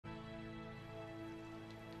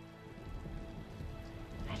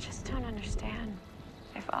just don't understand.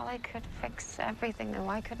 If Ollie could fix everything, then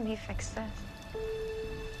why couldn't he fix this?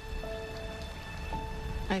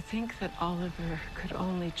 I think that Oliver could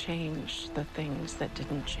only change the things that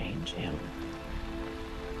didn't change him.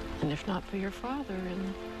 And if not for your father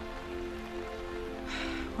and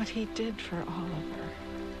what he did for Oliver,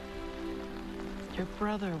 your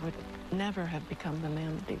brother would never have become the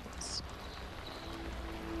man that he was.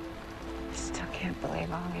 I still can't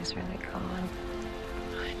believe Ollie's really gone.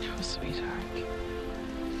 I know, sweetheart.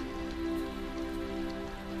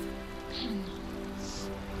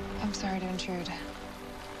 I'm sorry to intrude,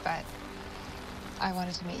 but I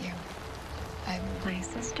wanted to meet you. I'm My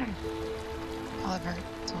sister. Oliver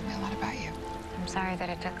told me a lot about you. I'm sorry that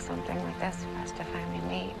it took something like this for us to finally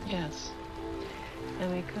meet. Yes.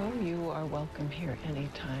 Emiko, you are welcome here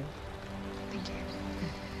anytime. Thank you.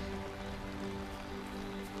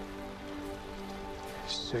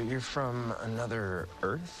 So you're from another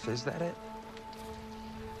Earth, is that it?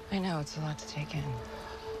 I know, it's a lot to take in.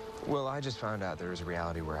 Well, I just found out there was a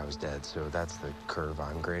reality where I was dead, so that's the curve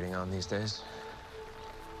I'm grading on these days.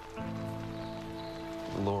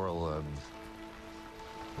 Laurel,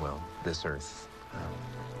 well, this Earth,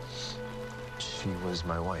 she was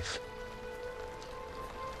my wife.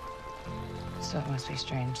 So it must be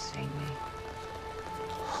strange seeing me.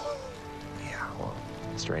 Yeah, well,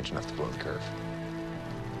 strange enough to blow the curve.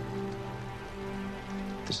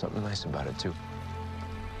 There's something nice about it, too.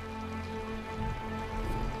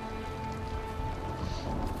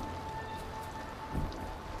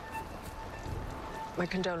 My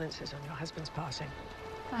condolences on your husband's passing.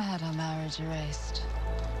 I had our marriage erased.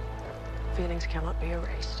 Feelings cannot be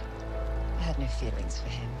erased. I had no feelings for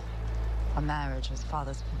him. Our marriage was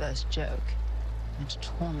Father's perverse joke, meant to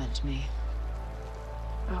torment me.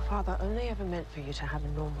 Our father only ever meant for you to have a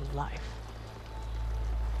normal life.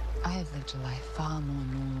 I have lived a life far more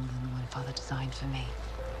normal than the one Father designed for me.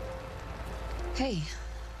 Hey.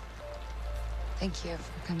 Thank you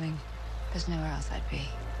for coming. There's nowhere else I'd be.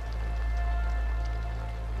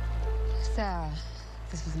 Sarah,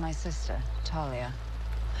 this is my sister, Talia.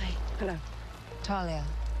 Hi. Hello. Talia,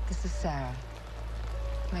 this is Sarah,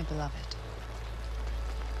 my beloved.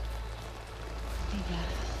 Yeah.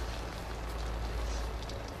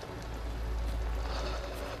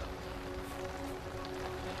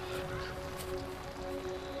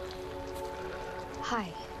 Hi.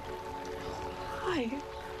 Hi.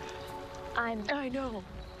 I know.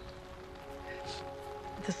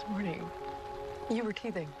 This morning, you were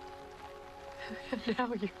teething. And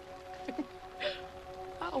now you...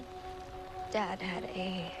 Oh. Dad had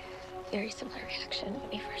a very similar reaction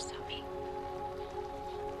when he first saw me.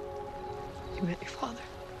 You met your father.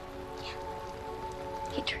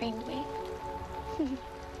 He trained me.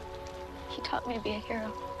 He taught me to be a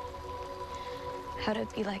hero. How to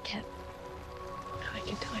be like him. I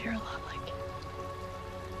can tell you're a lot like him.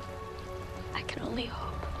 I can only hope.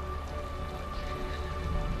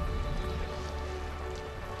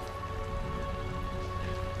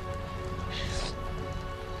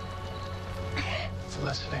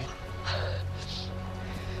 Felicity.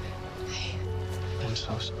 I'm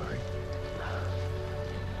so sorry.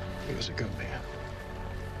 He was a good man.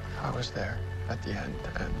 I was there at the end,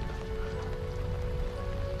 and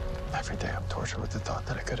every day I'm tortured with the thought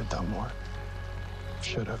that I could have done more.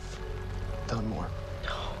 Should have done more.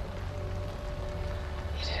 No.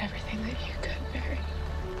 You did everything that you could, Barry.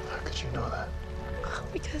 How could you know that?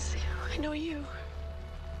 Because I know you.